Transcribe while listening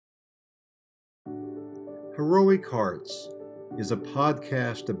Heroic Hearts is a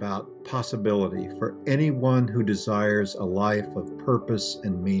podcast about possibility for anyone who desires a life of purpose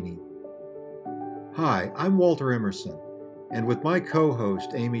and meaning. Hi, I'm Walter Emerson, and with my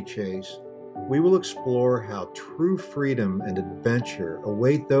co-host Amy Chase, we will explore how true freedom and adventure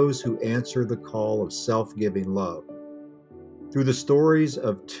await those who answer the call of self-giving love. Through the stories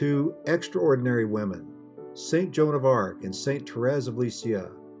of two extraordinary women, Saint Joan of Arc and Saint Therese of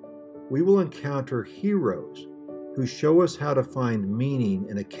Lisieux, we will encounter heroes who show us how to find meaning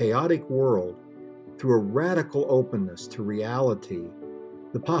in a chaotic world through a radical openness to reality,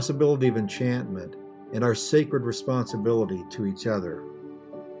 the possibility of enchantment, and our sacred responsibility to each other.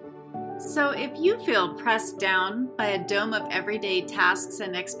 So if you feel pressed down by a dome of everyday tasks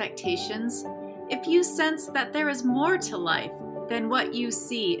and expectations, if you sense that there is more to life than what you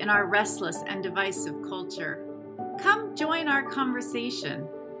see in our restless and divisive culture, come join our conversation.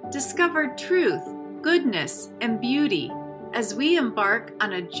 Discover truth, goodness, and beauty as we embark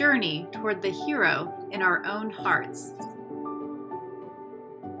on a journey toward the hero in our own hearts.